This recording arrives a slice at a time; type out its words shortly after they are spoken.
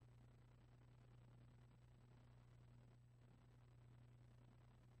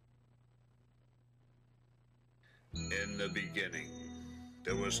In the beginning,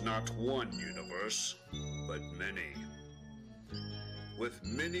 there was not one universe, but many, with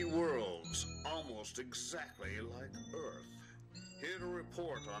many worlds almost exactly like Earth. Here to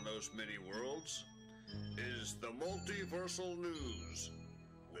report on those many worlds is the Multiversal News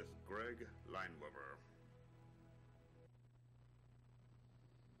with Greg Lineweber.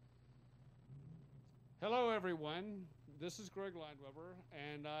 Hello, everyone. This is Greg Lineweber,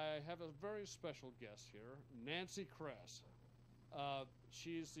 and I have a very special guest here, Nancy Kress.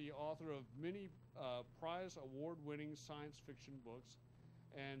 She's the author of many prize award-winning science fiction books,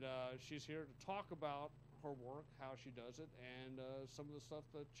 and she's here to talk about her work, how she does it, and some of the stuff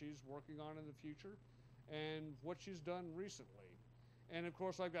that she's working on in the future, and what she's done recently. And of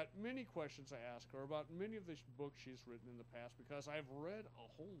course, I've got many questions to ask her about many of the books she's written in the past because I've read a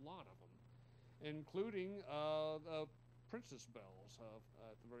whole lot of them, including Princess Bells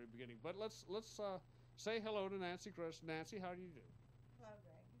at the very beginning. But let's say hello to Nancy Kress. Nancy, how do you do? Hello,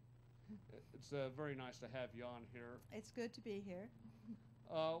 Greg. It's very nice to have you on here. It's good to be here.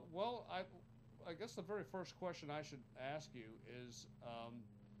 Well, I guess the very first question I should ask you is,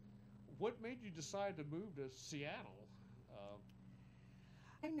 what made you decide to move to Seattle?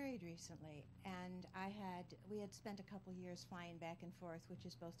 I married recently, and we had spent a couple years flying back and forth, which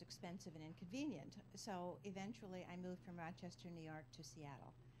is both expensive and inconvenient. So eventually I moved from Rochester, New York to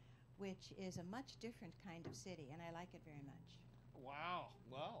Seattle, which is a much different kind of city, and I like it very much. Wow.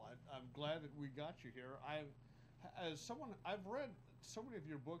 Well, I'm glad that we got you here. I've read so many of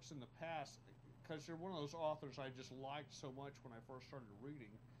your books in the past because you're one of those authors I just liked so much when I first started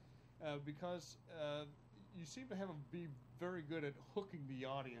reading, because you seem to be very good at hooking the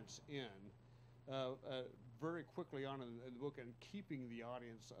audience in very quickly on in the book and keeping the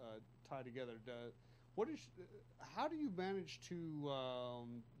audience tied together. How do you manage to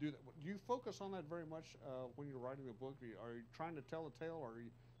do that? Do you focus on that very much when you're writing the book? Are you trying to tell a tale, or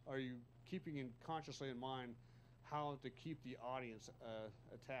are you keeping consciously in mind how to keep the audience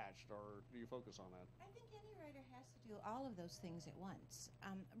attached, or do you focus on that? I think any writer has to do all of those things at once.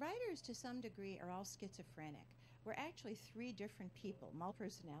 Writers, to some degree, are all schizophrenic. We're actually three different people,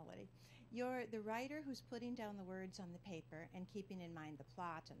 multi-personality. You're the writer who's putting down the words on the paper and keeping in mind the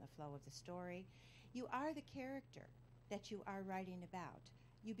plot and the flow of the story. You are the character that you are writing about.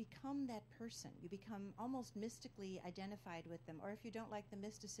 You become that person. You become almost mystically identified with them. Or if you don't like the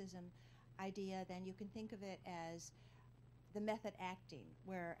mysticism idea, then you can think of it as the method acting,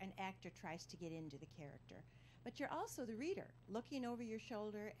 where an actor tries to get into the character. But you're also the reader, looking over your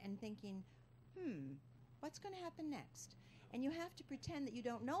shoulder and thinking, what's going to happen next? And you have to pretend that you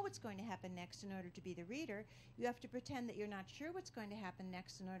don't know what's going to happen next in order to be the reader. You have to pretend that you're not sure what's going to happen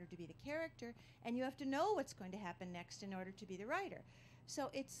next in order to be the character. And you have to know what's going to happen next in order to be the writer.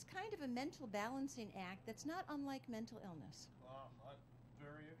 So it's kind of a mental balancing act that's not unlike mental illness. Wow,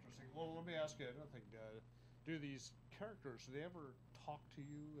 very interesting. Well, let me ask you another thing. Do these characters, do they ever talk to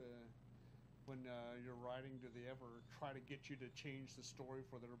you when you're writing? Do they ever try to get you to change the story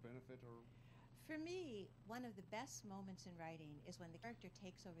for their benefit? Or for me, one of the best moments in writing is when the character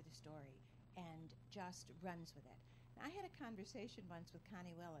takes over the story and just runs with it. Now, I had a conversation once with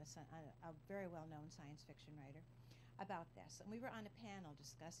Connie Willis, a very well-known science fiction writer, about this. And we were on a panel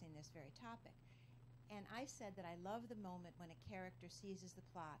discussing this very topic. And I said that I love the moment when a character seizes the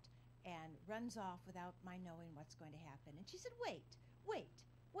plot and runs off without my knowing what's going to happen. And she said, wait,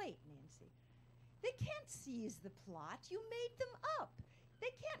 Nancy. They can't seize the plot. You made them up. They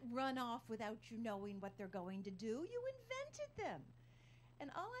can't run off without you knowing what they're going to do. You invented them.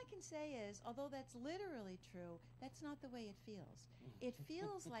 And all I can say is, although that's literally true, that's not the way it feels. It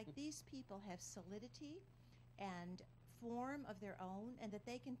feels like these people have solidity and form of their own, and that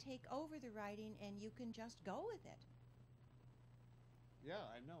they can take over the writing and you can just go with it. Yeah,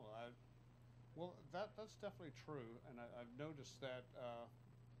 I know. Well, that's definitely true, and I've noticed that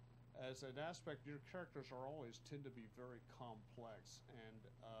as an aspect, your characters are always tend to be very complex, and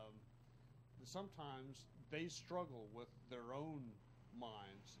sometimes they struggle with their own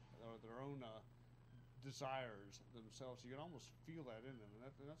minds or their own desires themselves. You can almost feel that in them, and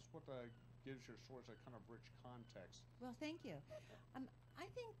that's what gives your stories a kind of rich context. Well, thank you. I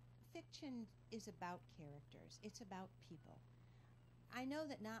think fiction is about characters. It's about people. I know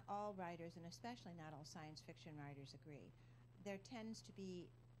that not all writers, and especially not all science fiction writers, agree. There tends to be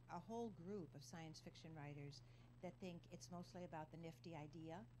a whole group of science fiction writers that think it's mostly about the nifty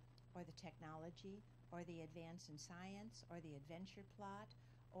idea, or the technology, or the advance in science, or the adventure plot,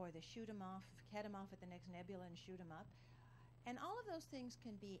 or the shoot 'em off, head 'em off at the next nebula and shoot 'em up. And all of those things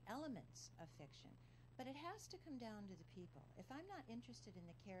can be elements of fiction, but it has to come down to the people. If I'm not interested in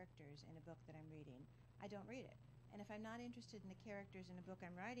the characters in a book that I'm reading, I don't read it. And if I'm not interested in the characters in a book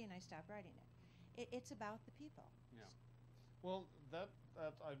I'm writing, I stop writing it. It's about the people. Yeah. Well, that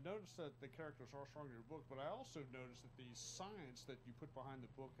I've noticed that the characters are strong in your book, but I also noticed that the science that you put behind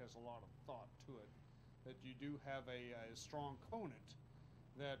the book has a lot of thought to it. That you do have a strong component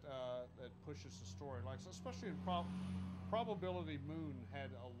that pushes the story, like especially in Probability Moon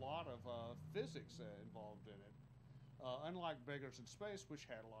had a lot of physics involved in it, unlike Beggars in Space, which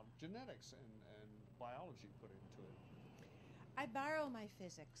had a lot of genetics and biology put into it. I borrow my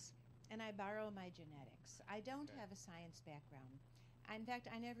physics and I borrow my genetics. I don't Okay. have a science background. In fact,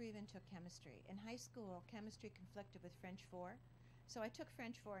 I never even took chemistry. In high school, chemistry conflicted with French 4, so I took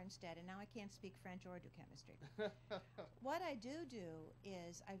French 4 instead, and now I can't speak French or do chemistry. What I do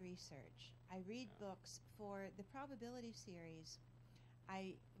is I research. I read books. For the probability series,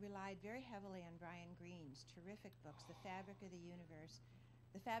 I relied very heavily on Brian Greene's terrific books, The Fabric of the Universe,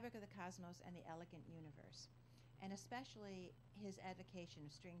 The Fabric of the Cosmos, and The Elegant Universe, and especially his advocation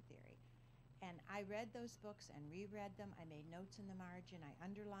of string theory. And I read those books and reread them. I made notes in the margin. I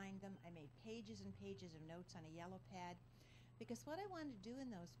underlined them. I made pages and pages of notes on a yellow pad, because what I wanted to do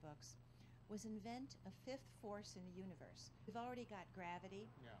in those books was invent a fifth force in the universe. We've already got gravity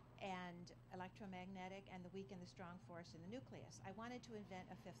and electromagnetic and the weak and the strong force in the nucleus. I wanted to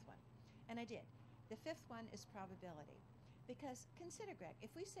invent a fifth one, and I did. The fifth one is probability. Because consider, Greg,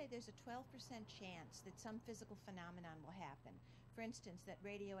 if we say there's a 12% chance that some physical phenomenon will happen, for instance, that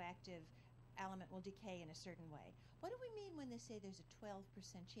radioactive element will decay in a certain way, what do we mean when they say there's a 12%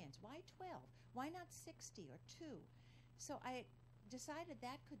 chance? Why 12? Why not 60 or 2? So I decided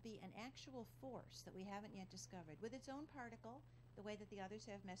that could be an actual force that we haven't yet discovered, with its own particle, the way that the others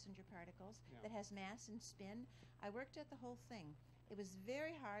have messenger particles, that has mass and spin. I worked at the whole thing. It was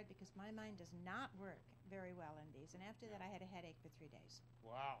very hard because my mind does not work very well in these, and after that I had a headache for 3 days.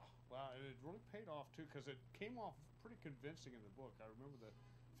 Wow, and it really paid off too, because it came off pretty convincing in the book. I remember the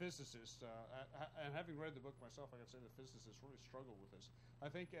physicist, and having read the book myself, I can say the physicists really struggled with this.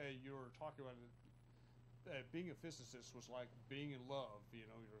 I think you were talking about it. Being a physicist was like being in love. You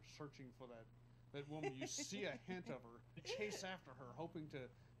know, you're searching for that woman. You see a hint of her, you chase after her, hoping to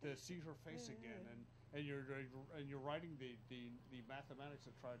see her face again, and you're writing the mathematics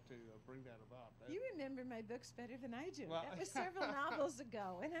that tried to bring that about. You remember my books better than I do. Well, that was several novels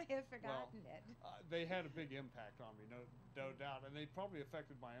ago, and I have forgotten it. They had a big impact on me, no doubt, and they probably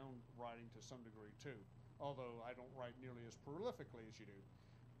affected my own writing to some degree too. Although I don't write nearly as prolifically as you do.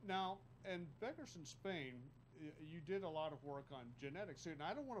 Now, in Beggars in Spain, you did a lot of work on genetics too, and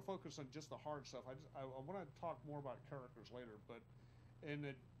I don't want to focus on just the hard stuff. I want to talk more about characters later, but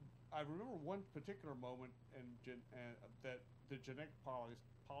I remember one particular moment that the genetic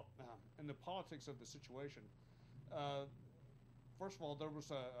and the politics of the situation. First of all, there was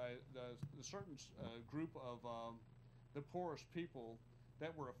a certain group of the poorest people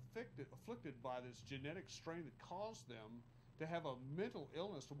that were afflicted by this genetic strain that caused them to have a mental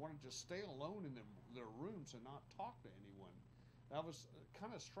illness, to want to just stay alone in their rooms and not talk to anyone. That was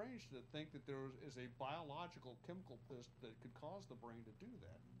kind of strange to think that there is a biological chemical that could cause the brain to do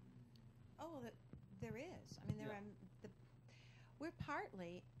that. Oh, well, there is. I mean, we're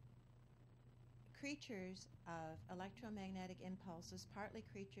partly creatures of electromagnetic impulses, partly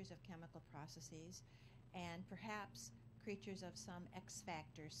creatures of chemical processes, and perhaps creatures of some X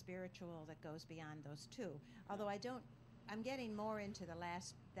factor, spiritual, that goes beyond those two. Although I'm getting more into that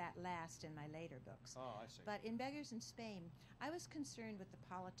last in my later books. Oh, I see. But in Beggars in Spain, I was concerned with the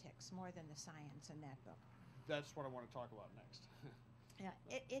politics more than the science in that book. That's what I want to talk about next. Yeah,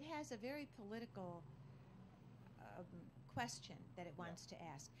 it has a very political question that it wants to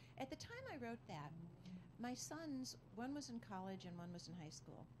ask. At the time I wrote that, my sons, one was in college and one was in high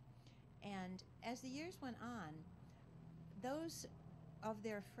school. And as the years went on, those of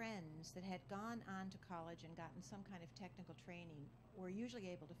their friends that had gone on to college and gotten some kind of technical training were usually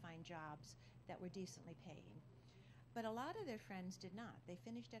able to find jobs that were decently paying. But a lot of their friends did not. They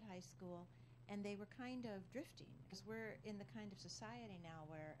finished at high school and they were kind of drifting, because we're in the kind of society now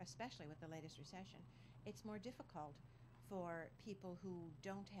where, especially with the latest recession, it's more difficult for people who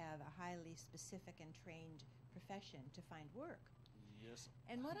don't have a highly specific and trained profession to find work. Yes.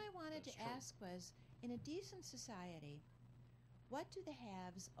 And what I wanted to That's true. ask was, in a decent society, what do the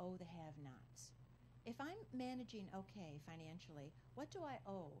haves owe the have-nots? If I'm managing okay financially, what do I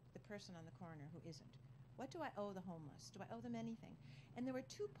owe the person on the corner who isn't? What do I owe the homeless? Do I owe them anything? And there were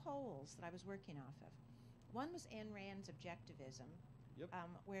two poles that I was working off of. One was Ayn Rand's objectivism,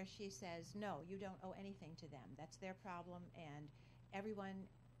 where she says, no, you don't owe anything to them. That's their problem, and everyone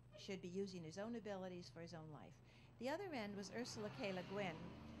should be using his own abilities for his own life. The other end was Ursula K. Le Guin,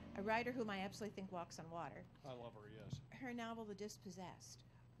 a writer whom I absolutely think walks on water. I love her, yes. Her novel, The Dispossessed,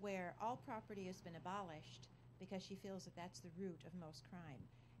 where all property has been abolished because she feels that that's the root of most crime.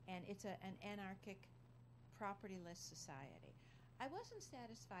 And it's an anarchic, propertyless society. I wasn't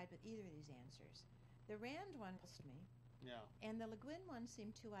satisfied with either of these answers. The Rand one lost me, Yeah. and the Le Guin one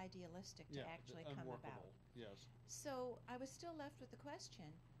seemed too idealistic to actually come about. Unworkable. Yes. So I was still left with the question,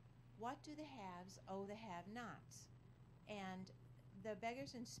 what do the haves owe the have-nots? And the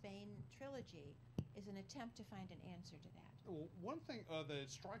Beggars in Spain trilogy is an attempt to find an answer to that. Well, one thing, the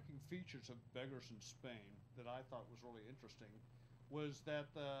striking features of Beggars in Spain that I thought was really interesting was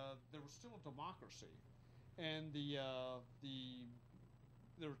that there was still a democracy, and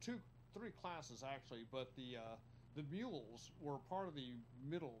there were three classes actually, but the mules were part of the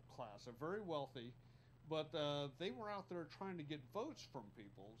middle class. They're very wealthy, but they were out there trying to get votes from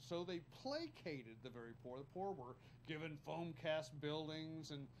people, so they placated the very poor. The poor were given foam cast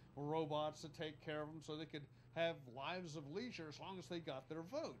buildings and robots to take care of them so they could have lives of leisure as long as they got their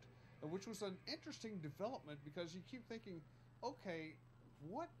vote, which was an interesting development because you keep thinking, okay,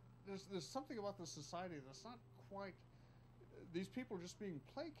 there's something about the society that's not quite, these people are just being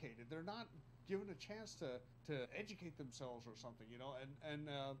placated. They're not given a chance to educate themselves or something, and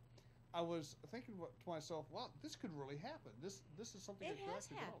I was thinking to myself, well, this could really happen. This is something It that has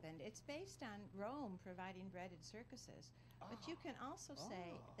happened. It's based on Rome providing bread and circuses. But you can also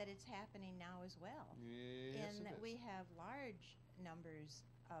say that it's happening now as well. Yes, in that we have large numbers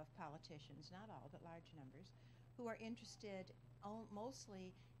of politicians, not all, but large numbers, who are interested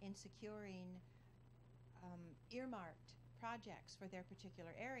mostly in securing earmarked projects for their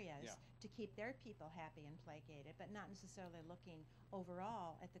particular areas to keep their people happy and placated, but not necessarily looking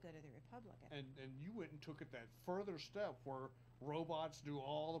overall at the good of the Republic. And you went and took it that further step where robots do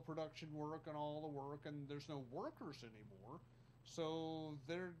all the production work and all the work, and there's no workers anymore. So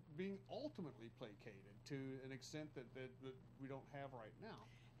they're being ultimately placated to an extent that we don't have right now.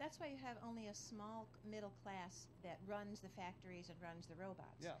 That's why you have only a small middle class that runs the factories and runs the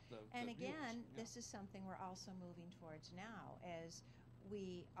robots. Yeah. And again, this is something we're also moving towards now as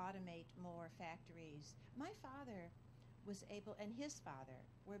we automate more factories. My father was able, and his father,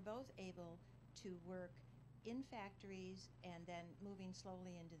 were both able to work in factories and then moving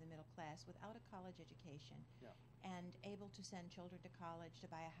slowly into the middle class without a college education. Yeah. And able to send children to college, to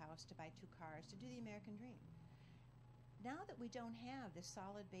buy a house, to buy 2 cars, to do the American dream. Now that we don't have this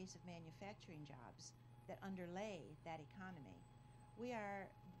solid base of manufacturing jobs that underlay that economy,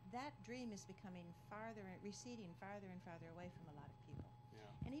 that dream is becoming receding farther and farther away from a lot of people.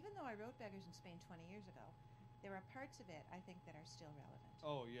 Yeah. And even though I wrote Beggars in Spain 20 years ago, there are parts of it I think that are still relevant.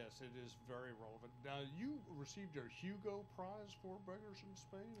 Oh yes, it is very relevant. Now, you received your Hugo Prize for Beggars in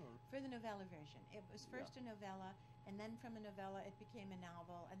Spain, or For the novella version. It was first a novella, and then from a novella it became a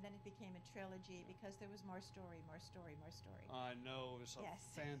novel, and then it became a trilogy because there was more story. I know, it's a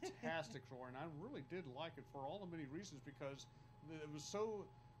fantastic story, and I really did like it for all the many reasons because it was so.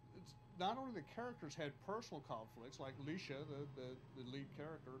 Not only the characters had personal conflicts, like Lisha, the lead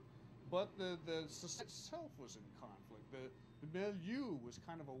character, but the society itself was in conflict. The milieu was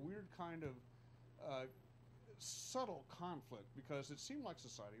kind of a weird kind of subtle conflict because it seemed like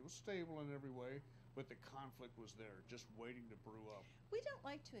society was stable in every way, but the conflict was there, just waiting to brew up. We don't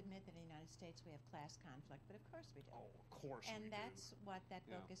like to admit that in the United States we have class conflict, but of course we do. Oh, of course we do. And that's what that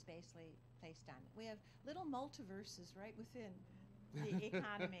book is basically based on. We have little multiverses right within the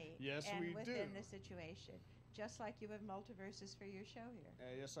economy Yes, and we within do. the situation. Just like you have multiverses for your show here.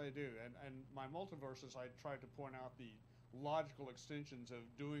 Yes, I do. And my multiverses, I tried to point out the logical extensions of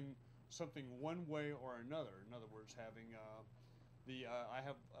doing something one way or another. In other words, having I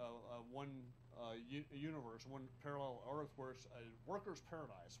have one universe, one parallel Earth where it's a workers'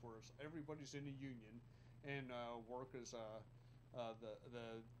 paradise, where everybody's in a union, and work is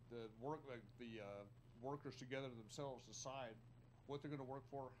the workers together themselves decide what they're going to work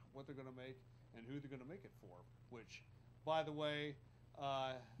for, what they're going to make, and who they're going to make it for, which, by the way,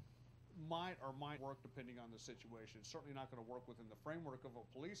 might or might work depending on the situation. It's certainly not going to work within the framework of a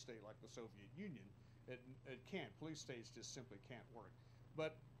police state like the Soviet Union. It can't. Police states just simply can't work.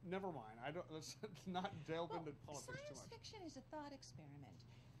 But never mind. Let's not delve into politics too much. Science fiction is a thought experiment.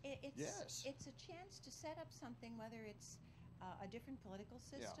 It's a chance to set up something, whether it's a different political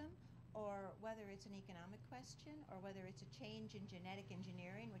system, or whether it's an economic question, or whether it's a change in genetic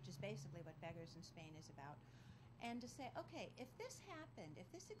engineering, which is basically what Beggars in Spain is about, and to say, okay, if this happened,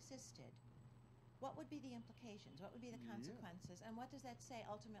 if this existed, what would be the implications? What would be the consequences? And what does that say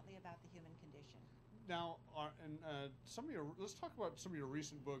ultimately about the human condition? Now, let's talk about some of your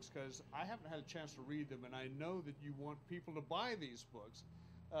recent books, because I haven't had a chance to read them, and I know that you want people to buy these books.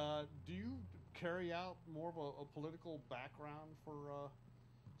 Do you carry out more of a political background for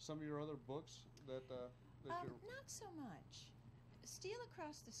some of your other books that you're... Not so much. Steel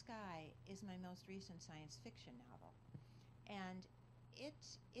Across the Sky is my most recent science fiction novel, and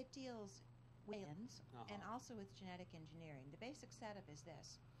it deals with aliens and also with genetic engineering. The basic setup is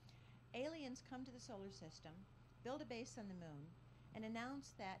this. Aliens come to the solar system, build a base on the moon, and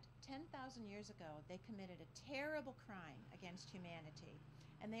announce that 10,000 years ago they committed a terrible crime against humanity,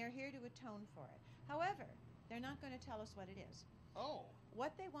 and they are here to atone for it. However, they're not going to tell us what it is. Oh.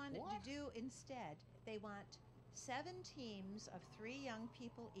 What they wanted to do instead, they want 7 teams of 3 young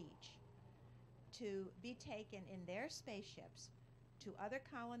people each to be taken in their spaceships to other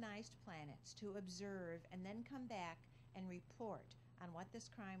colonized planets to observe and then come back and report on what this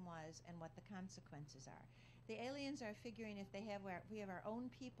crime was and what the consequences are. The aliens are figuring if we have our own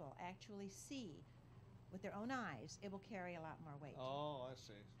people actually see with their own eyes, it will carry a lot more weight. Oh, I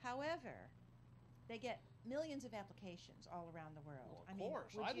see. However, they get millions of applications all around the world. Well, of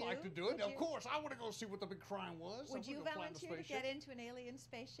course. I'd like to do it. Of course. I want to go see what the big crime was. Would you volunteer to get into an alien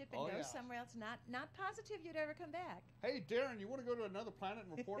spaceship and go somewhere else? Not positive you'd ever come back. Hey, Darren, you want to go to another planet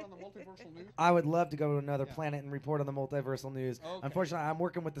and report on the Multiversal News? I would love to go to another planet and report on the Multiversal News. Okay. Unfortunately, I'm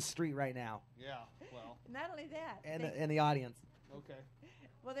working with the street right now. Yeah, well. Not only that. And the audience. Okay.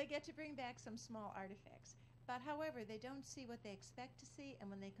 Well, they get to bring back some small artifacts. But however, they don't see what they expect to see, and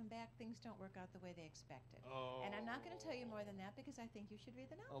when they come back, things don't work out the way they expected. Oh. And I'm not going to tell you more than that because I think you should read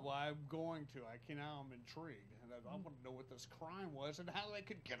the novel. Well, I'm going to. Now I'm intrigued. And I want to know what this crime was and how they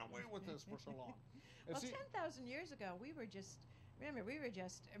could get away with this for so long. Well, 10,000 years ago, we were just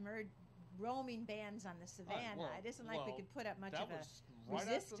roaming bands on the savannah. It isn't like we could put up much of a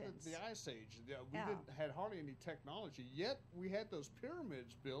resistance. Right after the Ice Age. We had hardly any technology, yet we had those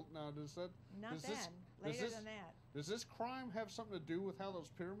pyramids built. Now, later than that. Does this crime have something to do with how those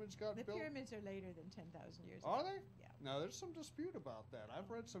pyramids got built? The pyramids are later than 10,000 years ago. Are they? Yeah. No, there's some dispute about that. I've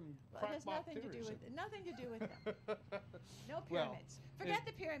read some it has nothing to do with them. No pyramids. Forget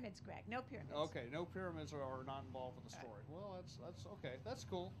the pyramids, Greg. No pyramids. Okay, no pyramids are not involved with the story. Well, that's okay. That's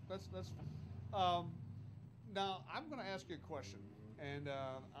cool. That's now I'm going to ask you a question, and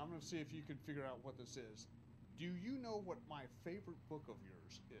I'm going to see if you can figure out what this is. Do you know what my favorite book of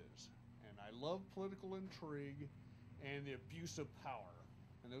yours is? And I love political intrigue and the abuse of power,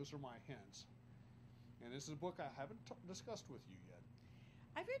 and those are my hints. And this is a book I haven't discussed with you yet.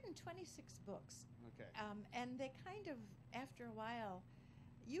 I've written 26 books. Okay. And they kind of, after a while,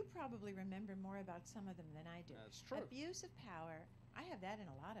 you probably remember more about some of them than I do. That's true. Abuse of power, I have that in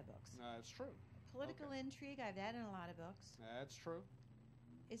a lot of books. That's true. Political intrigue, I have that in a lot of books. That's true.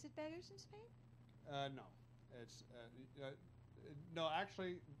 Is it Beggars in Spain? No. It's no,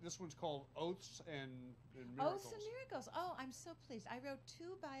 actually, this one's called Oaths and Miracles. Oaths and Miracles. Oh, I'm so pleased. I wrote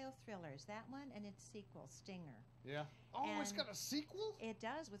 2 bio-thrillers, that one and its sequel, Stinger. Yeah. Oh, it's got a sequel? It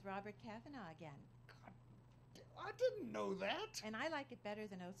does, with Robert Kavanaugh again. God, I didn't know that. And I like it better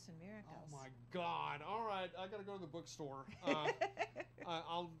than Oaths and Miracles. Oh, my God. All right, I got to go to the bookstore.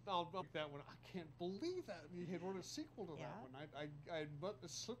 I'll book that one. I can't believe that you had wrote a sequel to that one. I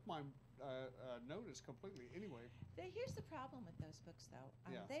slipped my notice completely. Anyway. Here's the problem with those books, though.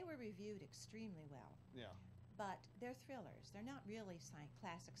 They were reviewed extremely well. Yeah. But they're thrillers. They're not really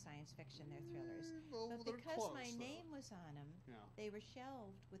classic science fiction. They're thrillers. But they're because close, my though. name was on them, they were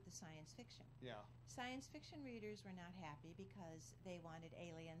shelved with the science fiction. Yeah. Science fiction readers were not happy because they wanted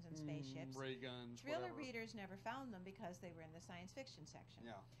aliens and spaceships. Ray guns, Thriller whatever. readers never found them because they were in the science fiction section.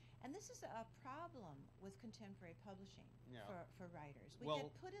 Yeah. And this is a problem with contemporary publishing for writers. We get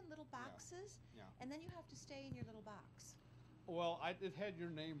put in little boxes, and then you have to stay in your little box. Well, it had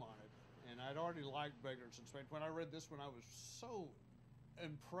your name on it, and I'd already liked Beggars in Spain. When I read this one, I was so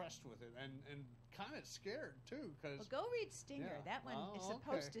impressed with it and kind of scared, too. Well, go read Stinger. That one is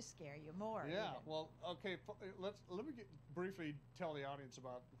supposed to scare you more. Yeah, even. well, okay, let me briefly tell the audience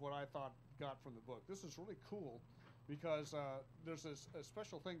about what I got from the book. This is really cool. Because there's a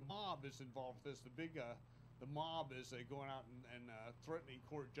special thing. Mob is involved with this. The mob is going out and threatening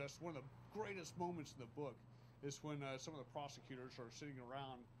court justice. One of the greatest moments in the book is when some of the prosecutors are sitting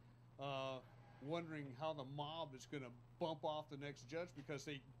around wondering how the mob is going to bump off the next judge because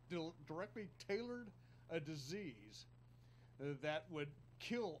they directly tailored a disease that would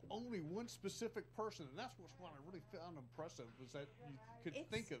kill only one specific person. And that's what I really found impressive, was that you could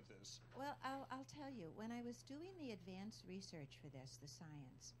think of this. Well, I'll tell you, when I was doing the advanced research for this, the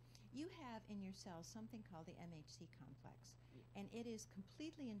science, you have in your cells something called the MHC complex. And it is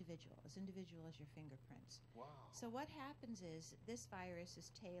completely individual as your fingerprints. Wow. So what happens is this virus is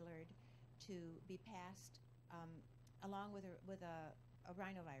tailored to be passed along with a a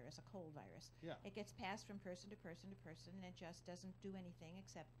rhinovirus, a cold virus. Yeah. It gets passed from person to person to person, and it just doesn't do anything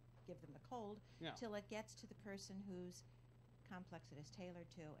except give them the cold till it gets to the person whose complex it is tailored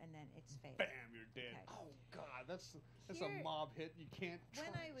to, and then it's fatal. Bam, you're dead. Okay. Oh God, that's a Here- mob hit. You can't.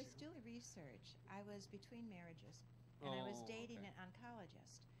 When try I was to. doing research, I was between marriages, and I was dating okay. an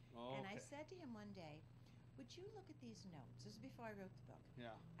oncologist. Oh, And I okay. said to him one day, would you look at these notes? This is before I wrote the book.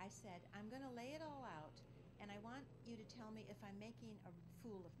 Yeah. I said, I'm going to lay it all out, and I want you to tell me if I'm making a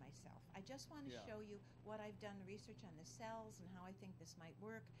fool of myself. I just want to Yeah. show you what I've done, the research on the cells and how I think this might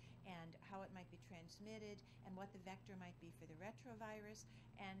work and how it might be transmitted and what the vector might be for the retrovirus.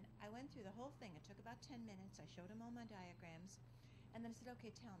 And I went through the whole thing. It took about 10 minutes. I showed him all my diagrams. And then I said,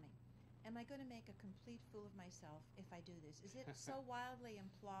 okay, tell me, am I going to make a complete fool of myself if I do this? Is it so wildly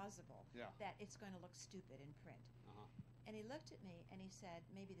implausible that it's going to look stupid in print? Uh-huh. And he looked at me and he said,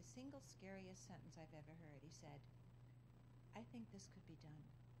 maybe the single scariest sentence I've ever heard. He said, I think this could be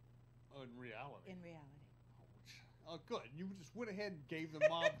done In reality. in reality. Oh, good. You just went ahead and gave the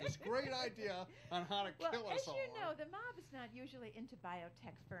mob this great idea on how to kill Well, us as all. you know, the mob is not usually into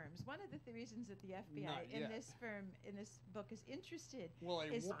biotech firms. One of the reasons that the FBI Not in yet. this book is interested Well,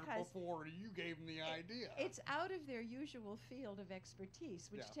 they is weren't because before you gave them the idea. it's out of their usual field of expertise,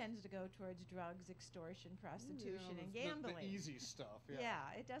 which Yeah. tends to go towards drugs, extortion, prostitution, and the gambling. easy stuff. Yeah,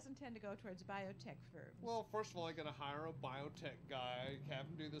 it doesn't tend to go towards biotech firms. Well, first of all, I got to hire a biotech guy, have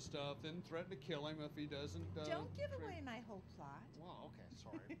him do the stuff, then threaten to kill him if he doesn't. Don't give treat- away my whole plot. Well, okay,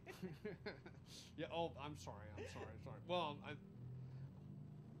 sorry. Yeah. Oh, I'm sorry. Well,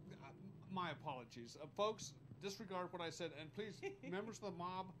 my apologies, folks. Disregard what I said, and please, members of the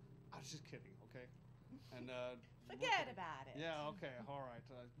mob. I was just kidding, okay? And Forget about it. Yeah. Okay. All right.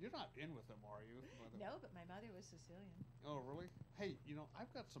 You're not in with them, are you? No, but my mother was Sicilian. Oh, really? Hey,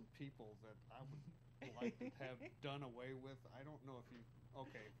 I've got some people that I would like to have done away with. I don't know if you.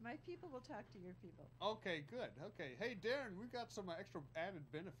 Okay. My people will talk to your people. Okay, good. Okay. Hey, Darren, we've got some extra added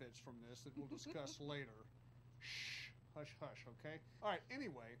benefits from this that we'll discuss later. Shh. Hush, hush, okay? All right,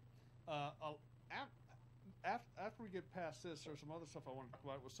 anyway, after we get past this, there's some other stuff I want to talk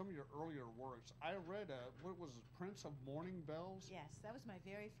about with some of your earlier works. I read, what was it, Prince of Morning Bells? Yes, that was my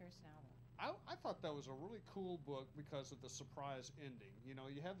very first novel. I thought that was a really cool book because of the surprise ending. You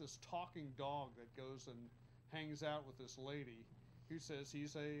have this talking dog that goes and hangs out with this lady who says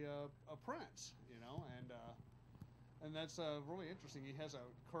he's a prince, and that's really interesting. He has a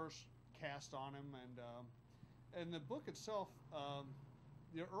curse cast on him, and the book itself,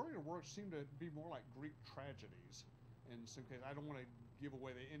 the earlier works seem to be more like Greek tragedies in some cases. I don't want to give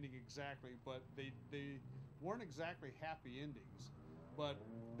away the ending exactly, but they weren't exactly happy endings, but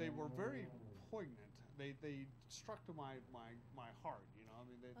they were very poignant. They struck to my heart,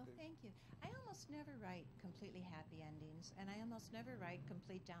 Well, thank you. I almost never write completely happy endings, and I almost never write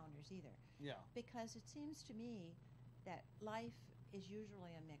complete downers either. Yeah. Because it seems to me that life is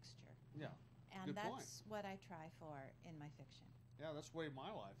usually a mixture. Yeah. And Good point. that's what I try for in my fiction. Yeah, that's the way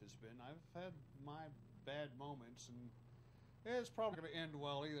my life has been. I've had my bad moments, and it's probably going to end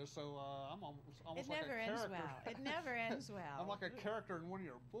well either. So I'm almost It like never a ends character. well. It never ends well. I'm like a character in one of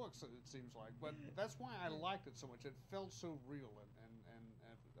your books, it seems like. But that's why I liked it so much. It felt so real, and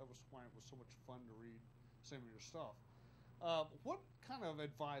that was why it was so much fun to read some of your stuff. What kind of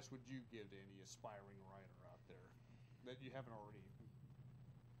advice would you give to any aspiring writer out there that you haven't already?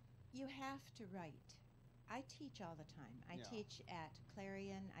 You have to write. I teach all the time. I teach at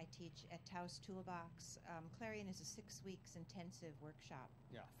Clarion. I teach at Taos Toolbox. Clarion is a 6 weeks intensive workshop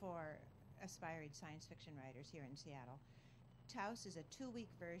for aspiring science fiction writers here in Seattle. Taos is a 2-week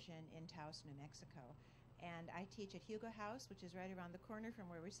version in Taos, New Mexico. And I teach at Hugo House, which is right around the corner from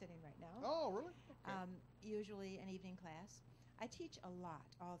where we're sitting right now. Oh, really? Okay. Usually an evening class. I teach a lot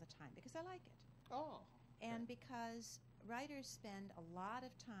all the time because I like it. Oh. And because writers spend a lot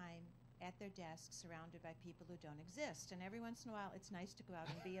of time at their desks surrounded by people who don't exist. And every once in a while, it's nice to go out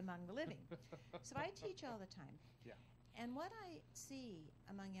and be among the living. So I teach all the time. Yeah. And what I see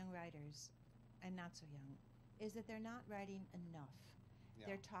among young writers, and not so young, is that they're not writing enough. Yeah.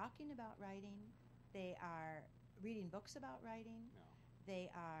 They're talking about writing. They are reading books about writing. Yeah. They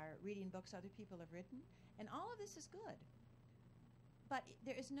are reading books other people have written. And all of this is good. But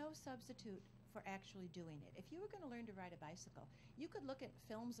there is no substitute for actually doing it. If you were going to learn to ride a bicycle, you could look at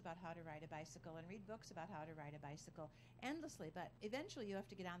films about how to ride a bicycle and read books about how to ride a bicycle endlessly, but eventually you have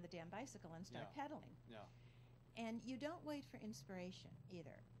to get on the damn bicycle and start pedaling. Yeah. And you don't wait for inspiration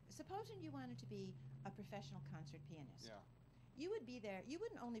either. Supposing you wanted to be a professional concert pianist. Yeah. you would be there. You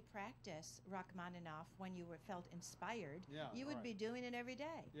wouldn't only practice Rachmaninoff when you felt inspired. Yeah, you would be doing it every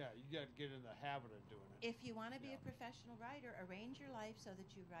day. Yeah, you got to get in the habit of doing it. If you want to be a professional writer, arrange your life so that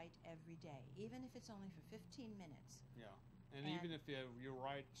you write every day, even if it's only for 15 minutes. Yeah. And even if you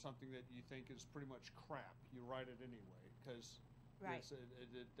write something that you think is pretty much crap, you write it anyway, because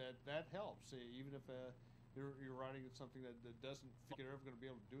that helps. Even if you're writing something that doesn't think you're ever going to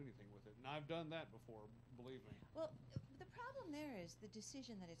be able to do anything with it. And I've done that before, believe me. Well, the problem there is the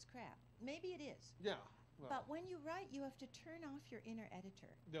decision that it's crap. Maybe it is. Yeah. Well, but when you write, you have to turn off your inner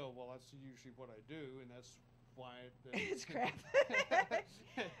editor. No, well, that's usually what I do, and that's why it's crap.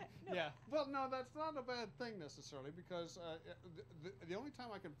 No. Yeah. Well, no, that's not a bad thing necessarily, because the only time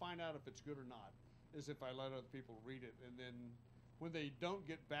I can find out if it's good or not is if I let other people read it, and then when they don't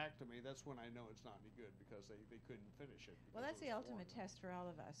get back to me, that's when I know it's not any good, because they couldn't finish it. Well, that's the ultimate test for all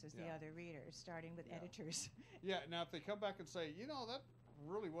of us, is the other readers, starting with editors. Yeah. Now, if they come back and say, that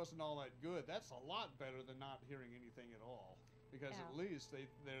really wasn't all that good, that's a lot better than not hearing anything at all, because at least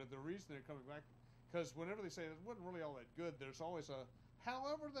they're the reason they're coming back. Because whenever they say it wasn't really all that good, there's always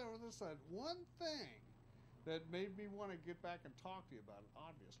however, there was that one thing that made me want to get back and talk to you about it,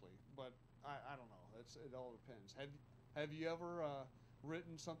 obviously. But I don't know. It all depends. Have you ever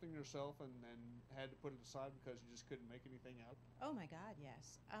written something yourself and had to put it aside because you just couldn't make anything out? Oh, my God,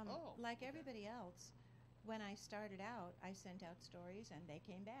 yes. Like everybody else, when I started out, I sent out stories, and they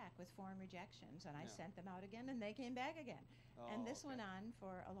came back with form rejections, and I sent them out again, and they came back again. And this went on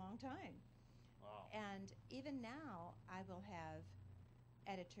for a long time. Wow. And even now, I will have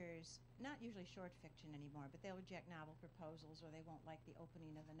editors, not usually short fiction anymore, but they'll reject novel proposals, or they won't like the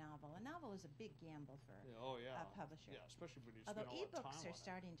opening of a novel. A novel is a big gamble for a publisher. Yeah, especially when you Although spend all that time ebooks are on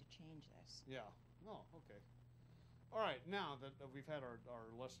starting to change this. Yeah. Oh, okay. All right, now that we've had our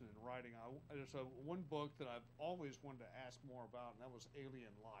lesson in writing, there's one book that I've always wanted to ask more about, and that was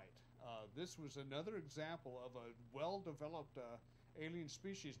Alien Light. This was another example of a well-developed alien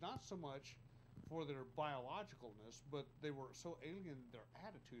species, not so much for their biologicalness, but they were so alien in their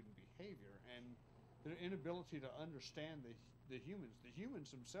attitude and behavior, and their inability to understand the humans. The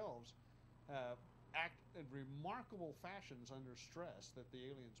humans themselves act in remarkable fashions under stress that the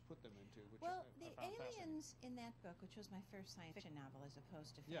aliens put them into. Which the aliens in that book, which was my first science fiction novel as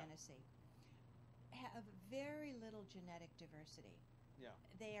opposed to fantasy, have very little genetic diversity. Yeah.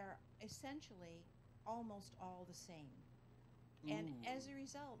 They are essentially almost all the same. And as a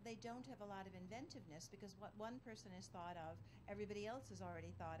result, they don't have a lot of inventiveness, because what one person has thought of, everybody else has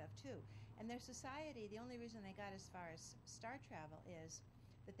already thought of too. And their society, the only reason they got as far as star travel is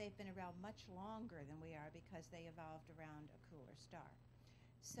that they've been around much longer than we are, because they evolved around a cooler star.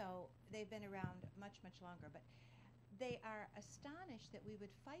 So they've been around much, much longer. But they are astonished that we would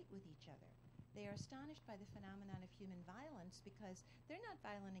fight with each other. They are astonished by the phenomenon of human violence, because they're not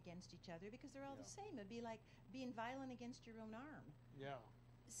violent against each other, because they're all the same. It would be like being violent against your own arm. Yeah.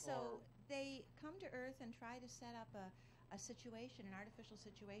 So they come to Earth and try to set up a situation, an artificial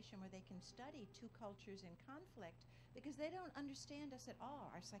situation, where they can study two cultures in conflict, because they don't understand us at all.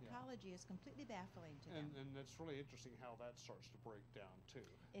 Our psychology is completely baffling to them. And it's really interesting how that starts to break down, too.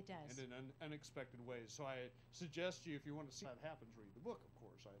 It does. And in unexpected ways. So I suggest you, if you want to see how that happens, read the book, of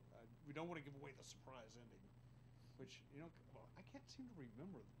course. We don't want to give away the surprise ending, which, I can't seem to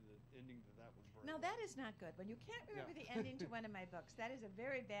remember the ending to that one very No, well. that is not good. When you can't remember the ending to one of my books, that is a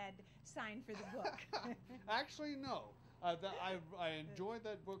very bad sign for the book. Actually, no. I enjoyed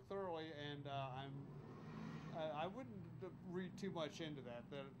that book thoroughly, and I wouldn't read too much into that.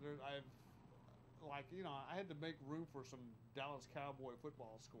 I had to make room for some Dallas Cowboy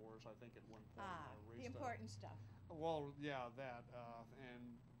football scores, I think, at one point. The important stuff. Well, yeah, that,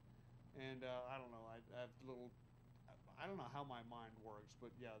 and I don't know. I don't know how my mind works,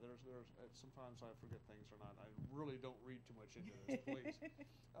 but yeah, there's sometimes I forget things or not. I really don't read too much into this, please.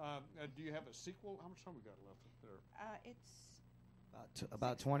 Do you have a sequel? How much time we got left there? It's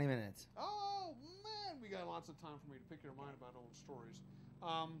about 20 minutes. Oh man, we got lots of time for me to pick your mind about old stories.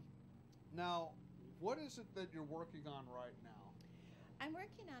 Now, what is it that you're working on right now? I'm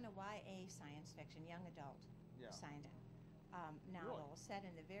working on a YA science fiction, young adult science novel set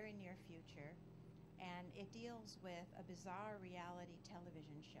in the very near future, and it deals with a bizarre reality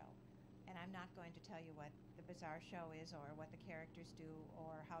television show. And I'm not going to tell you what the bizarre show is, or what the characters do,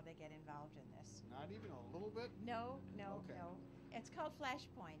 or how they get involved in this. Not even a little bit? No. It's called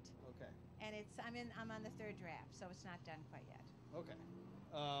Flashpoint. Okay. And I'm on the third draft, so it's not done quite yet. Okay.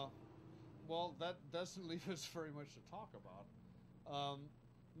 Well, that doesn't leave us very much to talk about.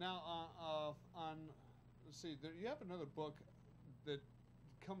 Now, let's see, you have another book that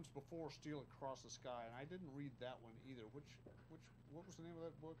comes before Steal Across the Sky, and I didn't read that one either. What was the name of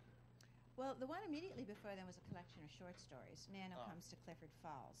that book? Well, the one immediately before them was a collection of short stories. Nano comes to Clifford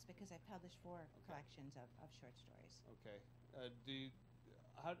Falls, because I published 4 collections of short stories. Okay.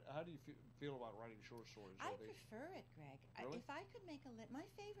 How do you feel about writing short stories? I prefer it, Greg. Really? If I could make my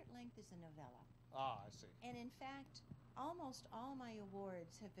favorite length is a novella. Ah, I see. And in fact, almost all my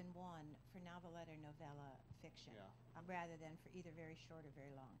awards have been won for novelette or novella fiction, rather than for either very short or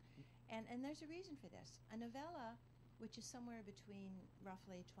very long. And there's a reason for this. A novella, which is somewhere between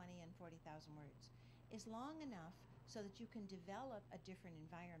roughly 20 and 40,000 words, is long enough so that you can develop a different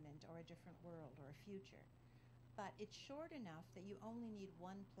environment or a different world or a future. But it's short enough that you only need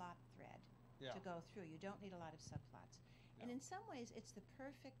one plot thread to go through. You don't need a lot of subplots. And in some ways, it's the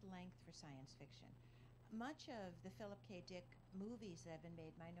perfect length for science fiction. Much of the Philip K. Dick movies that have been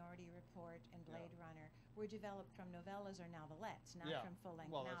made, Minority Report and Blade Runner, were developed from novellas or novelettes, not from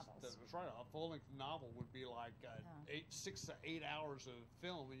full-length novels. That's right. A full-length novel would be like 6 to 8 hours of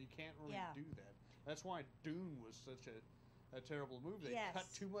film, and you can't really do that. That's why Dune was such a terrible movie. They cut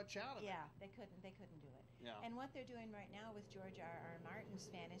too much out of it. Yeah, they couldn't do it. Yeah. And what they're doing right now with George R.R. Martin's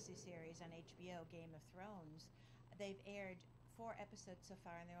fantasy series on HBO, Game of Thrones, they've aired 4 episodes so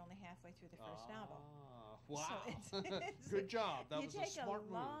far, and they're only halfway through the first novel. Wow. So it's Good job. That was a smart You take a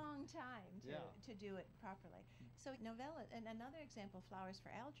move. long time to do it properly. So novella, and another example, Flowers for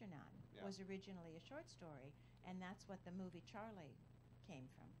Algernon, was originally a short story, and that's what the movie Charlie came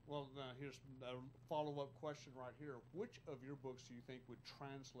from. Well, here's a follow-up question right here. Which of your books do you think would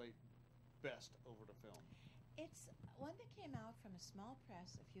translate best over to film? It's one that came out from a small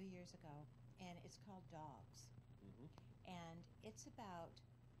press a few years ago, and it's called Dogs. And it's about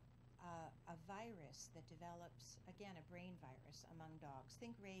a virus that develops, again, a brain virus among dogs.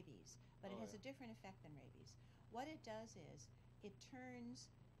 Think rabies, but it has a different effect than rabies. What it does is it turns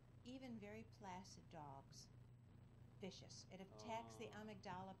even very placid dogs vicious. It attacks the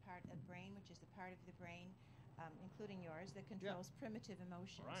amygdala part of the brain, which is the part of the brain, including yours, that controls primitive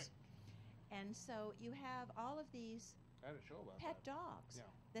emotions. Right. And so you have all of these I had a show about pet dogs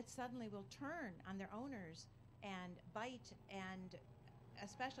that suddenly will turn on their owners and bite, and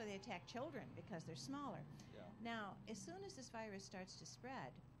especially they attack children because they're smaller. Yeah. Now, as soon as this virus starts to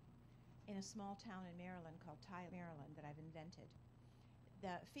spread, in a small town in Maryland called Tyler, Maryland, that I've invented,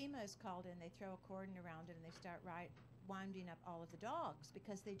 the FEMA is called in, they throw a cordon around it, and they start winding up all of the dogs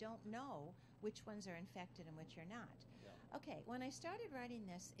because they don't know which ones are infected and which are not. Okay, when I started writing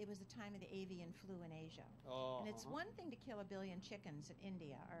this, it was the time of the avian flu in Asia. And it's one thing to kill 1 billion chickens in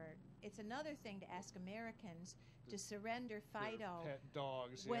India, or it's another thing to ask Americans to surrender Fido pet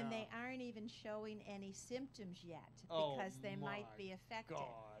dogs, when they aren't even showing any symptoms yet because they might be affected.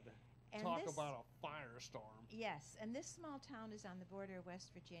 God. And Talk about a firestorm. Yes, and this small town is on the border of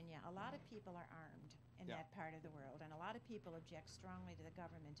West Virginia. A lot of people are armed in that part of the world, and a lot of people object strongly to the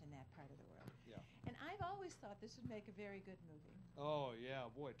government in that part of the world. Yeah. And I've always thought this would make a very good movie. Oh, yeah,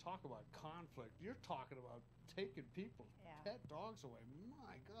 boy, talk about conflict. You're talking about taking people's pet dogs away.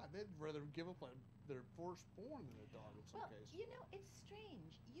 My God, they'd rather give up their firstborn than a dog in some cases. You know, it's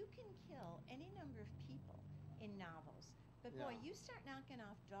strange. You can kill any number of people in novels. But boy, you start knocking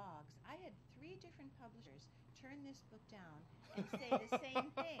off dogs. I had 3 different publishers turn this book down and say the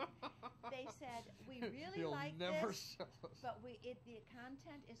same thing. They said, we really like this, but the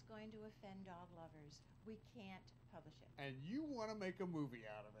content is going to offend dog lovers. We can't publish it. And you want to make a movie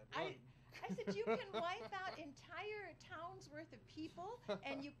out of it. I said, you can wipe out entire towns worth of people,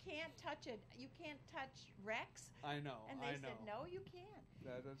 and you can't touch Rex. I know. And they said, no, you can't.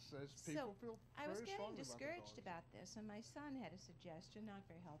 That's people feel I was very getting strongly discouraged about about this, and my son had a suggestion, not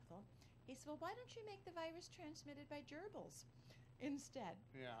very helpful. He said, well, why don't you make the virus transmitted by gerbils instead?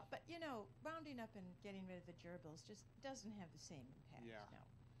 Yeah. But, you know, rounding up and getting rid of the gerbils just doesn't have the same impact. Yeah. No.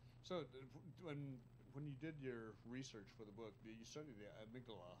 So when you did your research for the book, you studied the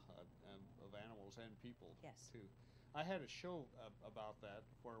amygdala of animals and people too. I had a show about that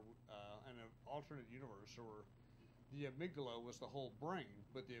where in an alternate universe where the amygdala was the whole brain,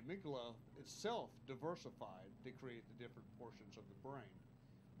 but the amygdala itself diversified to create the different portions of the brain.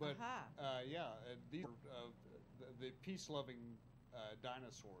 But these are the peace-loving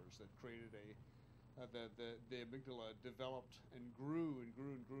dinosaurs that created the amygdala developed and grew and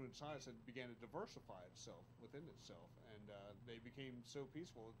grew and grew in size and began to diversify itself within itself, and they became so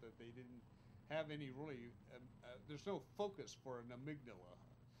peaceful that they didn't have any really. There's no focus for an amygdala.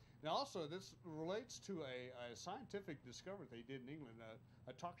 Now, also, this relates to a scientific discovery they did in England.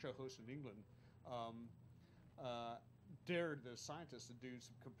 A talk show host in England dared the scientists to do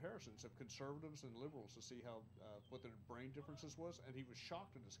some comparisons of conservatives and liberals to see how what their brain differences was, and he was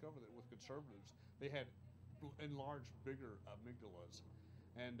shocked to discover that with conservatives they had enlarged, bigger amygdalas.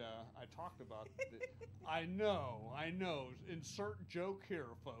 And I talked about I know. Insert joke here,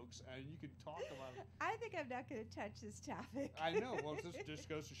 folks, and you can talk about it. I think I'm not going to touch this topic. I know. Well, this just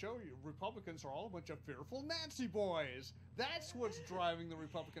goes to show you, Republicans are all a bunch of fearful Nancy boys. That's what's driving the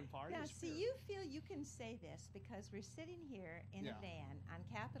Republican Party. Now, see, you feel you can say this because we're sitting here in a van on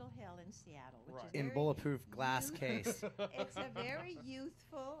Capitol Hill in Seattle, which is in bulletproof glass case. It's a very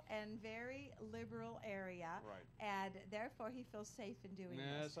youthful and very liberal area, and therefore he feels safe in doing this.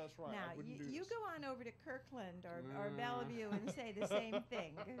 Yes, that's right. Now, you go on over to Kirkland or Bellevue and say the same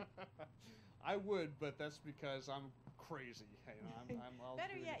thing. I would, but that's because I'm crazy.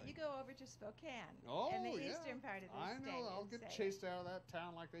 Better yet, you go over to Spokane in the eastern part of the state. I know. I'll get chased out of that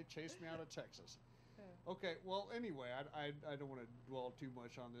town like they chased me out of Texas. Okay, well, anyway, I don't want to dwell too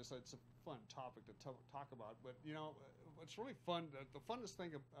much on this. It's a fun topic to talk about, but, you know, what's really fun, the funnest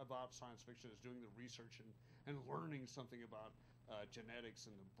thing about science fiction is doing the research and learning something about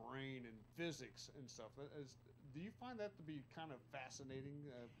genetics and the brain and physics and stuff. Do you find that to be kind of fascinating?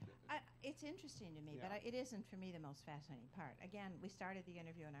 It's interesting to me, but it isn't for me the most fascinating part. Again, we started the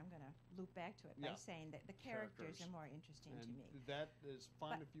interview, and I'm going to loop back to it by saying that the characters are more interesting to me. That is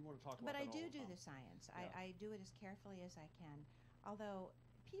fine if you want to talk about that. But I do the science. I do it as carefully as I can. Although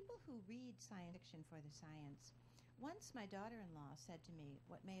people who read science fiction for the science, once my daughter-in-law said to me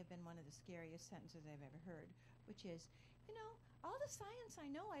what may have been one of the scariest sentences I've ever heard, which is, you know, all the science I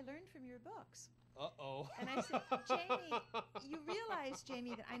know I learned from your books. Uh-oh. And I said, Jamie, you realize,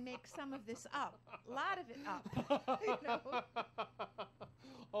 Jamie, that I make some of this up. A lot of it up. You know?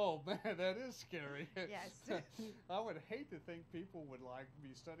 Oh, man, that is scary. Yes. I would hate to think people would like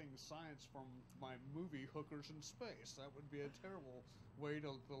be studying science from my movie Hookers in Space. That would be a terrible way to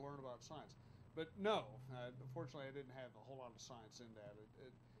learn about science. But no, unfortunately, I didn't have a whole lot of science in that.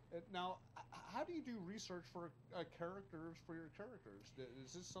 Now, how do you do research for characters for your characters?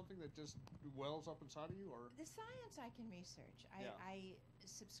 Is this something that just wells up inside of you, or the science I can research? I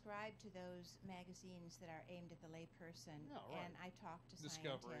subscribe to those magazines that are aimed at the layperson, and I talk to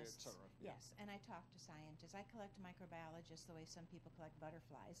Discovery, scientists. etc. Yes, and I talk to scientists. I collect microbiologists the way some people collect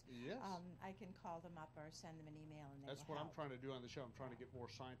butterflies. Yes. I can call them up or send them an email, and that's what I'm trying to do on the show. I'm trying to get more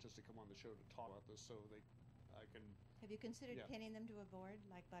scientists to come on the show to talk about this, so I can. Have you considered pinning them to a board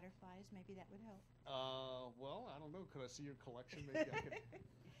like butterflies? Maybe that would help. Well, I don't know. Could I see your collection? Maybe I could.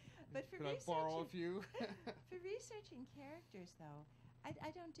 But for could I borrow a few? For researching characters, though, I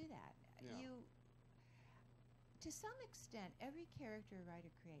don't do that. Yeah. To some extent, every character a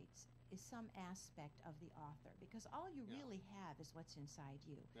writer creates is some aspect of the author, because all you really have is what's inside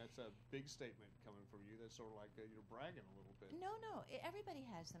you. That's a big statement coming from you. That's sort of like you're bragging a little bit. No, everybody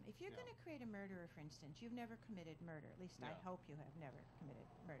has them. If you're going to create a murderer, for instance, you've never committed murder. At least I hope you have never committed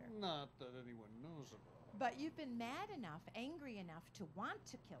murder. Not that anyone knows about. But you've been mad enough, angry enough to want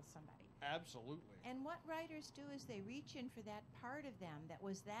to kill somebody. Absolutely. And what writers do is they reach in for that part of them that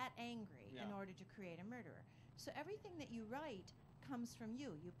was that angry in order to create a murderer. So everything that you write comes from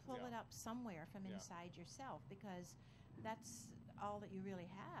you. You pull it up somewhere from inside yourself, because that's all that you really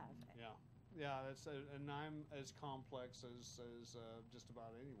have. Yeah, that's and I'm as complex as just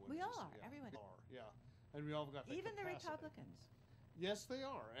about anyone. We is. all are. Everyone are. Yeah, and we all got that even capacity. The Republicans. Yes, they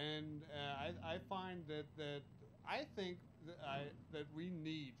are, and I find that I think that we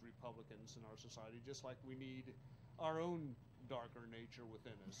need Republicans in our society, just like we need our own darker nature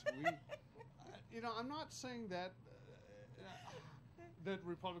within us. We, I'm not saying that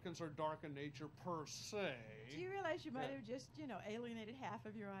Republicans are dark in nature per se. Do you realize you might have just, alienated half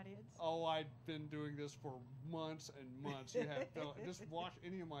of your audience? Oh, I've been doing this for months and months. You have just watch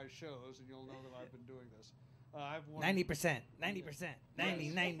any of my shows, and you'll know that I've been doing this. I've won 90%, 90%,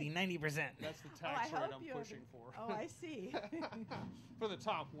 90%. That's the tax rate I'm pushing for. Oh, I see. For the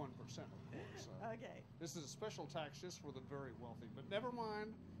top 1%, of course. Okay. This is a special tax just for the very wealthy. But never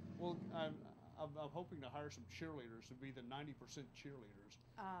mind. Well, I'm hoping to hire some cheerleaders to be the 90% cheerleaders.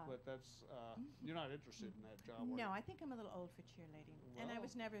 But that's you're not interested in that job, No, are you? I think I'm a little old for cheerleading, and I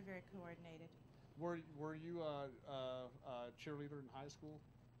was never very coordinated. Were you a cheerleader in high school?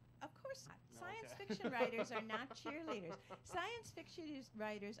 Of course not. No, Science okay. fiction writers are not cheerleaders. Science fiction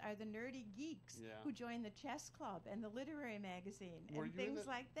writers are the nerdy geeks who join the chess club and the literary magazine and things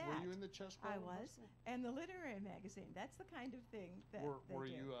like that. Were you in the chess club? I was. And the literary magazine. That's the kind of thing that Were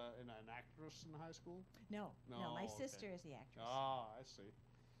they do. you an actress in high school? No. My okay. sister is the actress. Ah, I see.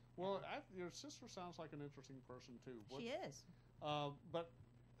 Well, your sister sounds like an interesting person, too. She is. But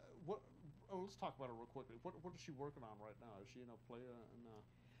what let's talk about her real quickly. What is she working on right now? Is she in a play?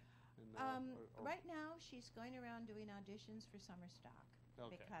 Right now, she's going around doing auditions for summer stock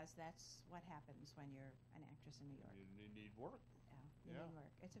because that's what happens when you're an actress in New York. You need work. You need work.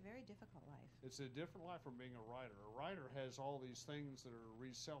 It's a very difficult life. It's a different life from being a writer. A writer has all these things that are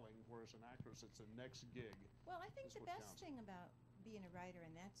reselling, whereas an actress, it's a next gig. Well, I think the best thing about being a writer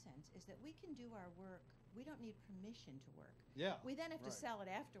in that sense is that we can do our work. We don't need permission to work. Yeah. We then have to sell it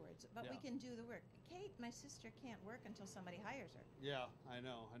afterwards, but we can do the work. Kate, my sister, can't work until somebody hires her. Yeah, I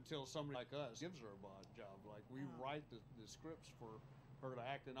know. Until somebody like us gives her a job. Like we write the scripts for her to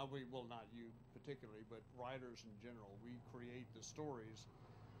act, and well, not you particularly, but writers in general. We create the stories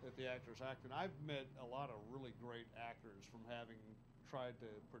that the actors act in. I've met a lot of really great actors from having tried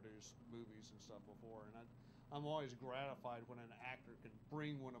to produce movies and stuff before, and I'm always gratified when an actor can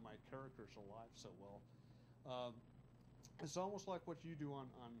bring one of my characters to life so well. It's almost like what you do on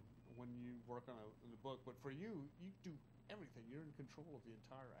when you work on the book, but for you do everything. You're in control of the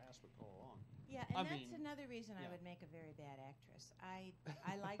entire aspect all along. Yeah, and that's another reason I would make a very bad actress. I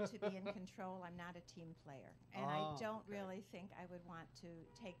like to be in control. I'm not a team player. And I don't really think I would want to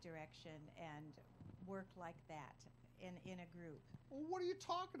take direction and work like that in a group. Well, what are you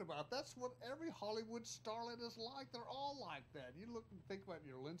talking about? That's what every Hollywood starlet is like. They're all like that. You look and think about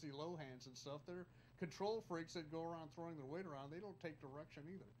your Lindsay Lohans and stuff. They're control freaks that go around throwing their weight around. They don't take direction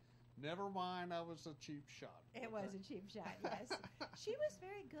either. Never mind, I was a cheap shot. It was a cheap shot, yes. She was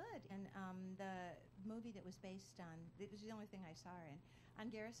very good. And the movie that was based on, it was the only thing I saw her in, on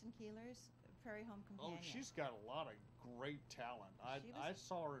Garrison Keillor's Prairie Home Companion. Oh, she's got a lot of great talent. I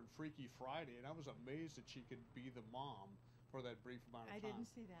saw her in Freaky Friday, and I was amazed that she could be the mom for that brief amount of time. I didn't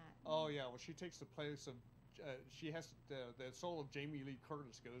see that. Oh, yeah. Well, she takes the place of, she has, the soul of Jamie Lee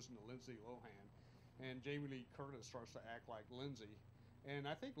Curtis goes into Lindsay Lohan, and Jamie Lee Curtis starts to act like Lindsay. And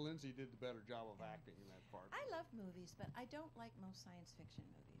I think Lindsay did the better job of acting in that part. I love movies, but I don't like most science fiction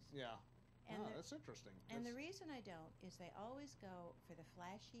movies. Yeah. That's interesting. And the reason I don't is they always go for the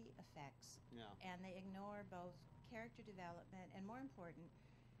flashy effects. Yeah. And they ignore both character development and, more important,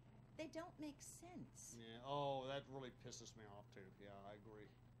 they don't make sense. Yeah. Oh, that really pisses me off too. Yeah, I agree.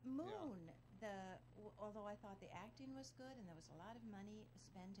 Moon, although I thought the acting was good and there was a lot of money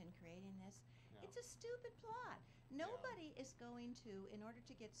spent in creating this, it's a stupid plot. Nobody is going to, in order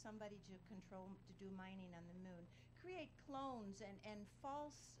to get somebody to do mining on the moon, create clones and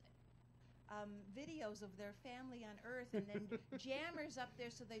false videos of their family on Earth and then jammers up there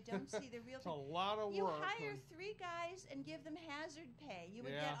so they don't see the real thing. It's a lot of work. You hire 3 guys and give them hazard pay. You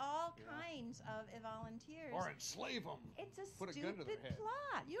would get all kinds of volunteers. Or enslave them. It's a stupid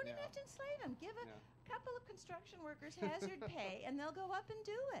plot. You don't even have to enslave them. Give a couple of construction workers hazard pay and they'll go up and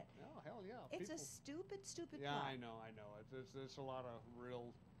do it. Oh, hell yeah. It's a stupid plot. Yeah, I know. There's a lot of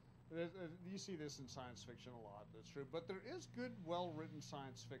real... You see this in science fiction a lot, that's true. But there is good, well-written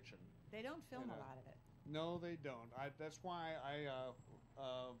science fiction. They don't film a lot of it. No, they don't. That's why I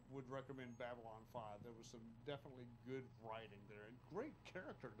would recommend Babylon 5. There was some definitely good writing there and great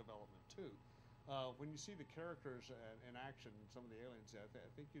character development, too. When you see the characters in action, some of the aliens, I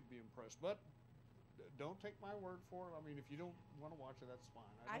think you'd be impressed. But don't take my word for it. I mean, if you don't want to watch it, that's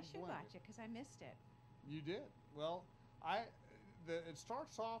fine. I should watch it because I missed it. You did? Well, it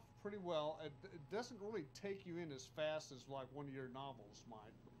starts off pretty well. It doesn't really take you in as fast as like one of your novels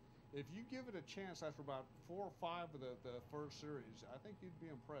might. If you give it a chance after about 4 or 5 of the first series, I think you'd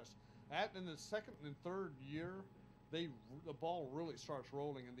be impressed. In the second and third year, the ball really starts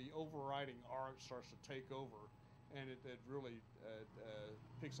rolling and the overriding arc starts to take over, and it really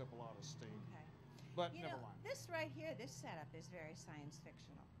picks up a lot of steam. Okay. But never mind. This right here, this setup is very science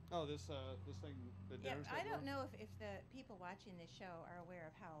fictional. Oh, this thing. I don't know if the people watching this show are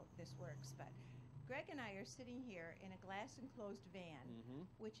aware of how this works, but Greg and I are sitting here in a glass-enclosed van,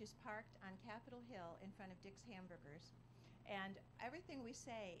 which is parked on Capitol Hill in front of Dick's Hamburgers. And everything we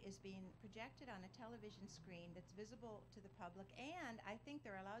say is being projected on a television screen that's visible to the public. And I think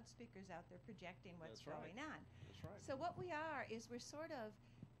there are loudspeakers out there projecting what's going on. That's right. So what we are is we're sort of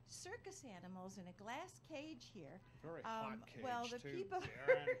circus animals in a glass cage here. Very hot cage, well, the too, people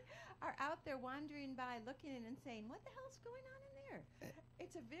are out there wandering by, looking in and saying, what the hell's going on in there?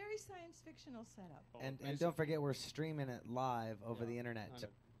 It's a very science fictional setup. And don't forget, we're streaming it live over the internet.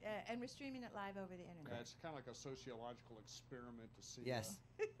 And we're streaming it live over the internet. It's kind of like a sociological experiment to see if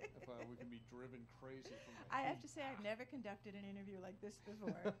we can be driven crazy from the I have to say, I've never conducted an interview like this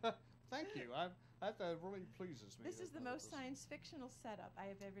before. Thank you. That really pleases me. This is the most science fictional setup I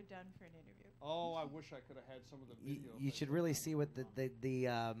have ever done for an interview. Oh, I wish I could have had some of the video. You should really see what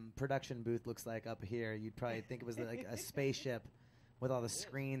the production booth looks like up here. You'd probably think it was like a spaceship with all the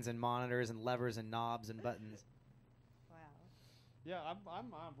screens and monitors and levers and knobs and buttons. Wow. Yeah,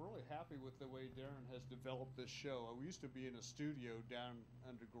 I'm really happy with the way Darren has developed this show. We used to be in a studio down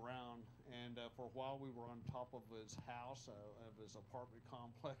underground, and for a while we were on top of his house, of his apartment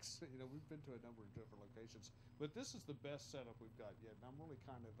complex. We've been to a number of different locations, but this is the best setup we've got yet, and I'm really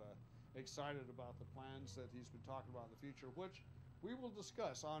kind of excited about the plans that he's been talking about in the future, which we will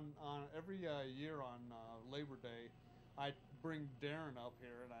discuss on every year on Labor Day. I bring Darren up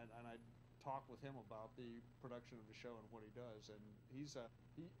here, and I talk with him about the production of the show and what he does. And he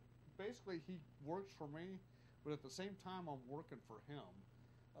works for me, but at the same time I'm working for him.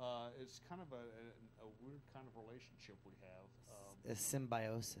 It's kind of a weird kind of relationship we have. A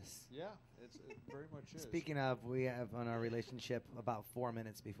symbiosis. Yeah, it very much is. Speaking of, we have on our relationship about 4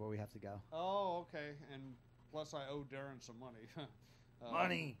 minutes before we have to go. Oh, okay. And plus I owe Darren some money.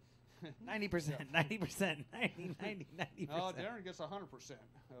 Money. 90%, 90%, 90%. Oh, Darren gets 100%. How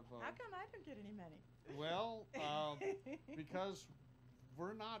come I don't get any money? Well, because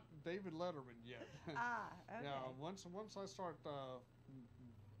we're not David Letterman yet. Okay. Yeah, once I start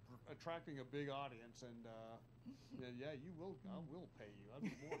attracting a big audience, and I will pay you. I'd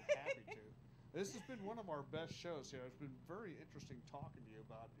be more than happy to. This has been one of our best shows here. It's been very interesting talking to you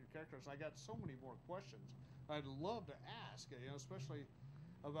about your characters. I got so many more questions I'd love to ask, especially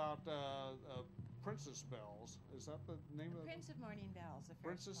about Princess Bells. Is that the name of it? Prince of Morning Bells, the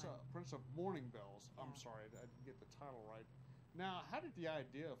first one. Prince of Morning Bells. Yeah. I'm sorry, I didn't get the title right. Now, how did the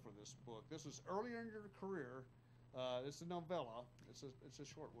idea for this book? This was earlier in your career. It's a novella. It's a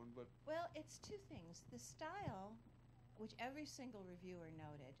short one, but Well, it's two things. The style, which every single reviewer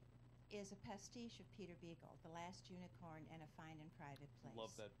noted, is a pastiche of Peter Beagle, The Last Unicorn, and A Fine and Private Place.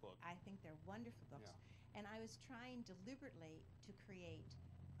 love that book. I think they're wonderful books. Yeah. And I was trying deliberately to create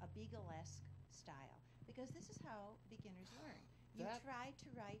a Beagle-esque style, because this is how beginners learn. You try to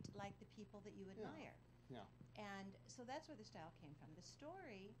write like the people that you admire. Yeah. And so that's where the style came from. The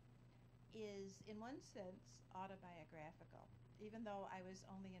story is, in one sense, autobiographical, even though I was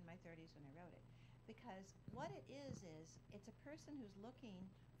only in my 30s when I wrote it. Because what it is it's a person who's looking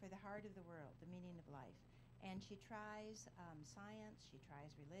for the heart of the world, the meaning of life. And she tries science, she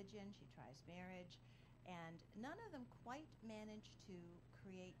tries religion, she tries marriage, and none of them quite manage to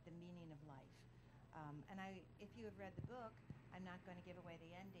create the meaning of life. If you have read the book, I'm not going to give away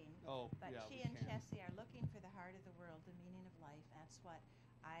the ending. But she and Chessie are looking for the heart of the world, the meaning of life. That's what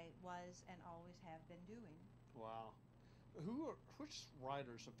I was and always have been doing. Wow. Which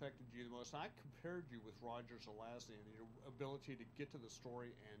writers affected you the most? I compared you with Roger Zelazny and your ability to get to the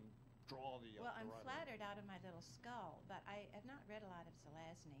story and draw the. Well, I'm writer. flattered out of my little skull, but I have not read a lot of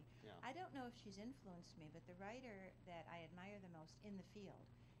Zelazny. Yeah. I don't know if she's influenced me, but the writer that I admire the most in the field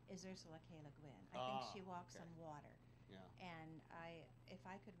is Ursula K. Le Guin. I think she walks on water. Yeah. And if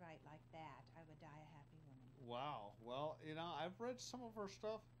I could write like that, I would die a happy woman. Wow. Well, I've read some of her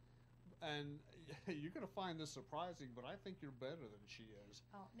stuff, and you're going to find this surprising, but I think you're better than she is.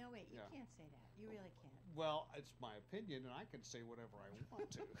 Oh, no, wait. You can't say that. You really can't. Well, it's my opinion, and I can say whatever I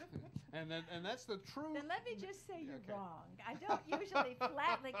want to. and that's the truth. Then let me just say you're wrong. I don't usually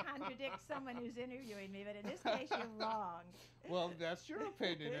flatly contradict someone who's interviewing me, but in this case, you're wrong. Well, that's your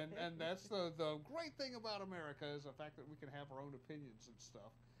opinion, and that's the great thing about America is the fact that we can have our own opinions and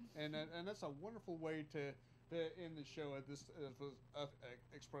stuff. And that's a wonderful way to end the show at this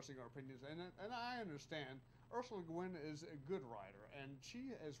expressing our opinions. And I understand Ursula Le Guin is a good writer, and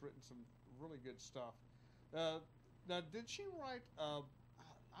she has written some really good stuff. Now, did she write?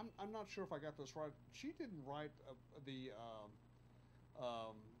 I'm not sure if I got this right. She didn't write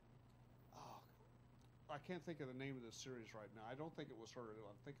I can't think of the name of the series right now. I don't think it was her.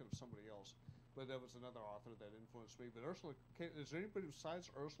 I'm thinking of somebody else. But that was another author that influenced me. But Ursula, is there anybody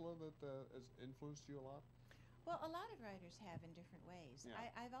besides Ursula that has influenced you a lot? Well, a lot of writers have in different ways. Yeah.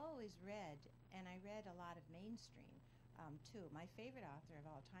 I've always read, and I read a lot of mainstream, too. My favorite author of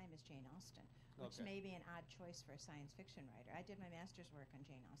all time is Jane Austen, which may be an odd choice for a science fiction writer. I did my master's work on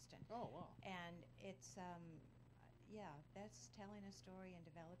Jane Austen. Oh, wow. And it's, that's telling a story and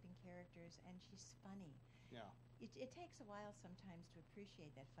developing characters, and she's funny. Yeah. It takes a while sometimes to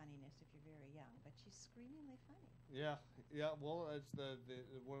appreciate that funniness if you're very young, but she's screamingly funny. Yeah. Well, it's the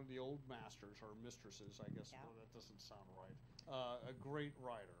one of the old masters or mistresses, I guess. Yeah. Well, that doesn't sound right. A great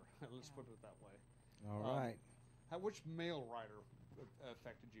writer. Let's put it that way. All right. Which male writer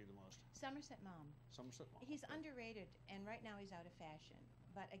affected you the most? Somerset Maugham. Somerset Maugham. He's underrated, and right now he's out of fashion.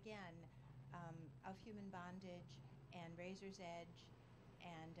 But again, Of Human Bondage and Razor's Edge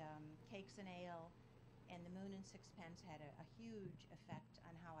and Cakes and Ale and The Moon and Sixpence had a huge effect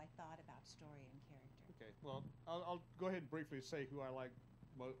on how I thought about story and character. Okay. Well, I'll go ahead and briefly say who I like.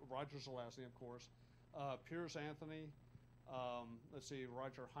 Roger Zelazny, of course. Piers Anthony. Let's see,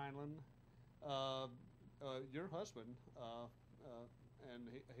 Roger Heinlein. Your husband. And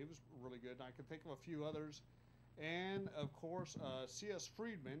he was really good. And I can think of a few others. And, of course, C.S.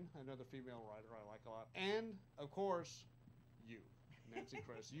 Friedman, another female writer I like a lot. And, of course, you, Nancy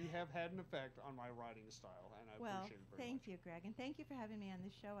Kress. You have had an effect on my writing style, and I appreciate it very much. Well, thank you, Greg. And thank you for having me on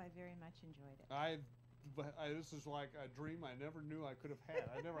the show. I very much enjoyed it. This is like a dream I never knew I could have had.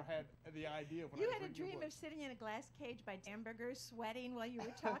 I never had the idea of when You I had a dream of sitting in a glass cage by hamburgers, sweating while you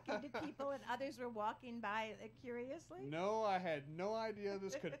were talking to people, and others were walking by curiously? No, I had no idea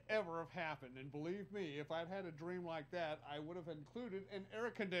this could ever have happened. And believe me, if I'd had a dream like that, I would have included an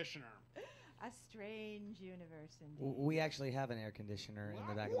air conditioner. A strange universe, indeed. We actually have an air conditioner in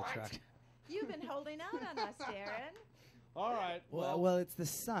the back of the truck. You've been holding out on us, Darren. All right. Well, it's the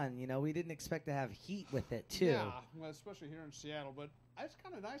sun. You know, we didn't expect to have heat with it, too. Yeah, well, especially here in Seattle. But it's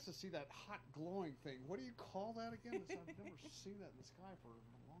kind of nice to see that hot glowing thing. What do you call that again? I've never seen that in the sky for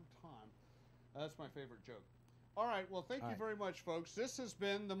a long time. That's my favorite joke. All right. Well, thank you very much, folks. This has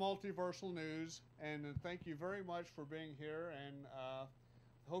been the Multiversal News. And thank you very much for being here. And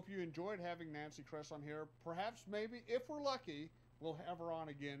hope you enjoyed having Nancy Kress on here. Perhaps, maybe, if we're lucky, we'll have her on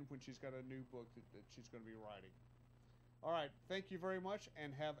again when she's got a new book that she's going to be writing. All right, thank you very much,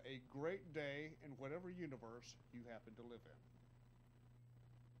 and have a great day in whatever universe you happen to live in.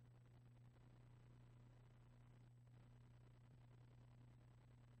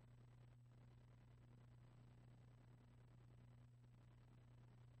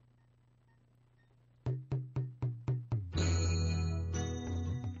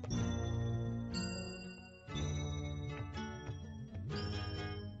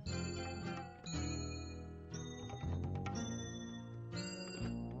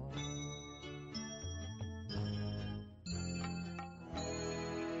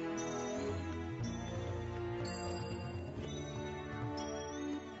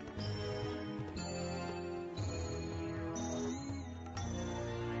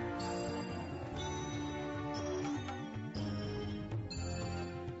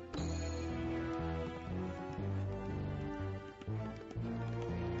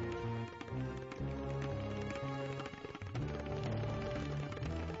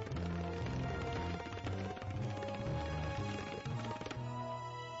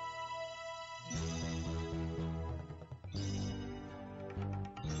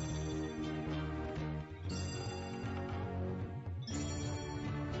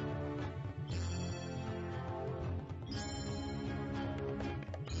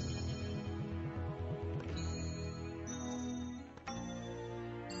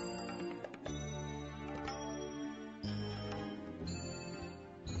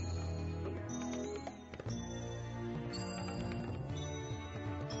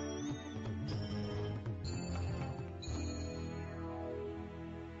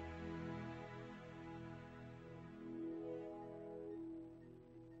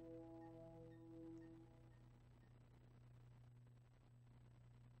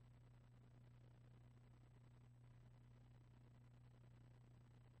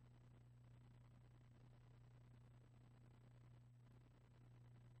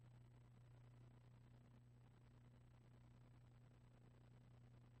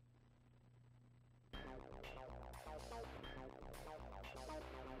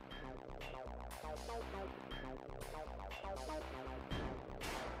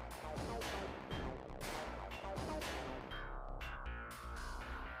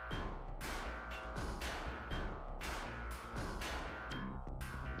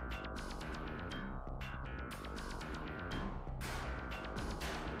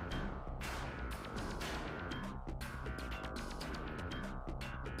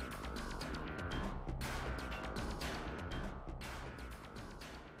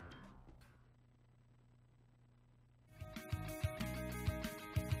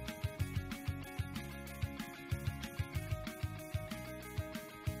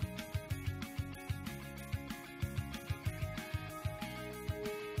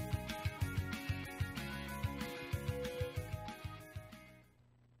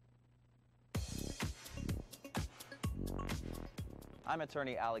 I'm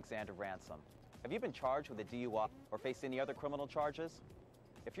attorney Alexander Ransom. Have you been charged with a DUI or faced any other criminal charges?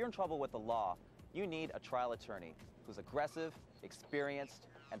 If you're in trouble with the law, you need a trial attorney who's aggressive, experienced,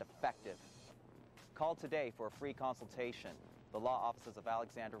 and effective. Call today for a free consultation. The law offices of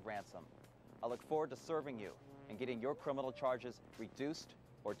Alexander Ransom. I look forward to serving you and getting your criminal charges reduced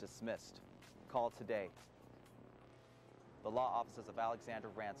or dismissed. Call today. The law offices of Alexander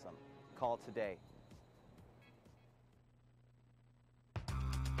Ransom. Call today.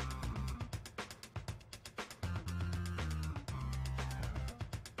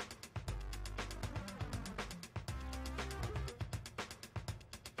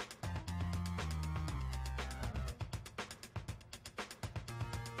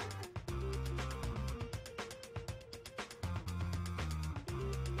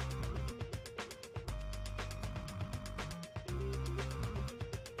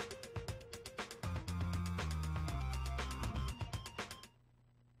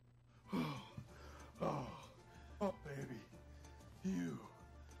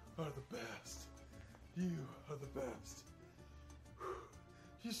 are the best. You are the best.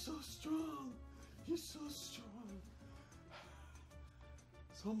 You're so strong. You're so strong.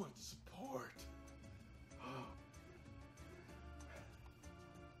 So much support.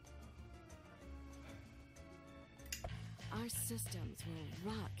 Our systems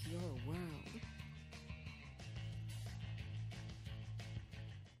will rock your world.